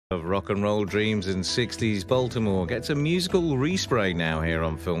Of rock and roll dreams in 60s Baltimore gets a musical respray now here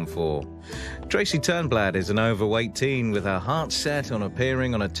on Film 4. Tracy Turnblad is an overweight teen with her heart set on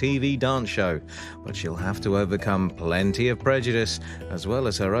appearing on a TV dance show, but she'll have to overcome plenty of prejudice, as well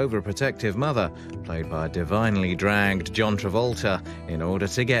as her overprotective mother, played by a divinely dragged John Travolta, in order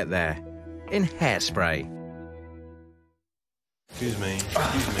to get there. In Hairspray. Excuse me.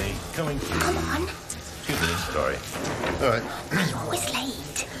 Coming through. Come on. Excuse me. Sorry. All right. You're always late.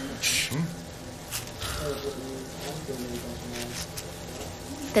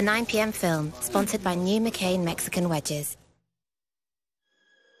 The 9 p.m. film, sponsored by New McCain Mexican Wedges.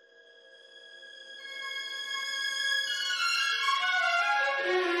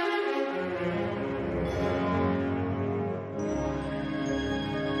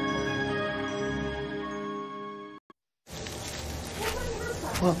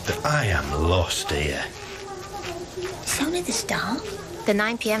 I am lost here. It's only the start. The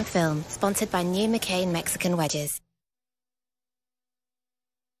 9 p.m. film, sponsored by New McCain Mexican Wedges.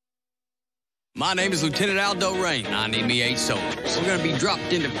 My name is Lieutenant Aldo Rain. I need me 8 soldiers. We're gonna be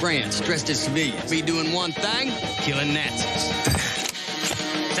dropped into France, dressed as civilians. Be doing one thing, killing Nazis.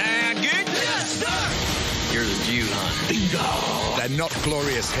 Sound good? Yes, sir! You're the Jew, huh? Bingo! They're not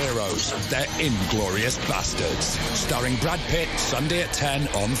glorious heroes. They're inglorious bastards. Starring Brad Pitt, Sunday at 10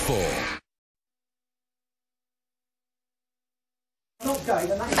 on 4.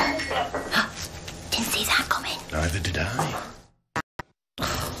 Didn't see that coming. Neither did I.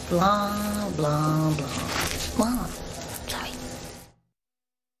 Blah, blah, blah. What? Sorry.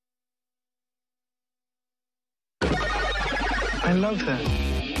 I love her.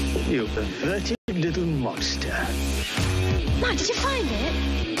 You perverted little monster. Mike, did you find it?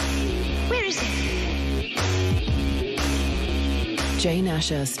 Where is it? Jane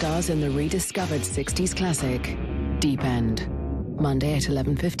Asher stars in the rediscovered 60s classic, Deep End. Monday at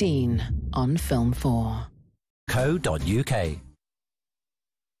 11:15 on Film 4. Co.uk.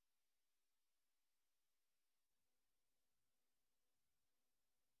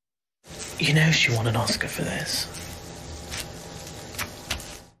 You know she won an Oscar for this.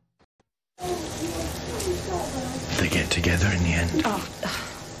 They get together in the end. Oh.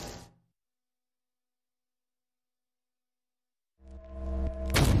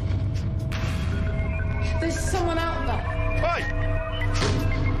 There's someone out there. Hey!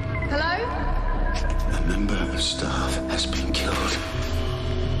 Hello? A member of the staff has been killed.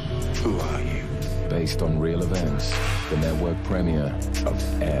 Who are you? Based on real events, the network premiere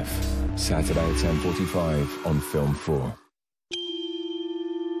of F, Saturday at 10:45 on Film 4.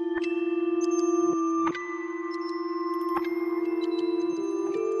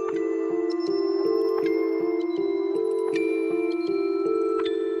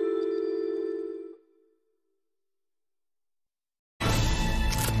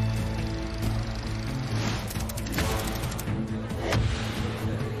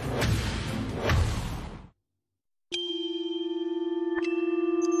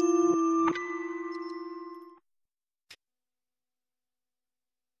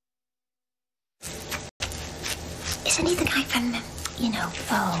 Isn't he the guy from,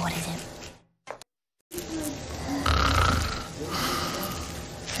 what is it?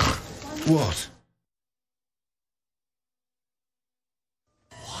 What?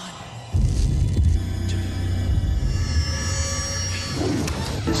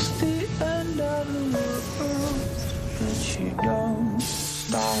 It's the end of the world, but you don't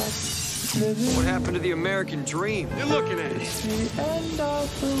stop living. What happened to the American dream? You're looking at it. It's the end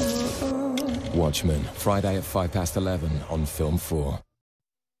of the world. Watchmen, Friday at 11:05 on Film 4.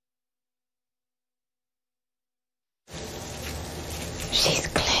 She's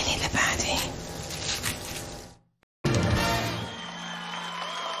clearly the baddie.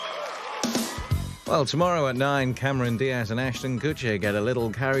 Well, tomorrow at 9, Cameron Diaz and Ashton Kutcher get a little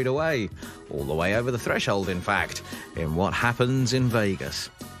carried away, all the way over the threshold, in fact, in What Happens in Vegas.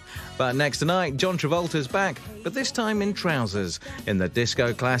 But next tonight, John Travolta's back, but this time in trousers, in the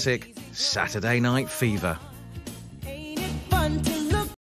disco classic Saturday Night Fever.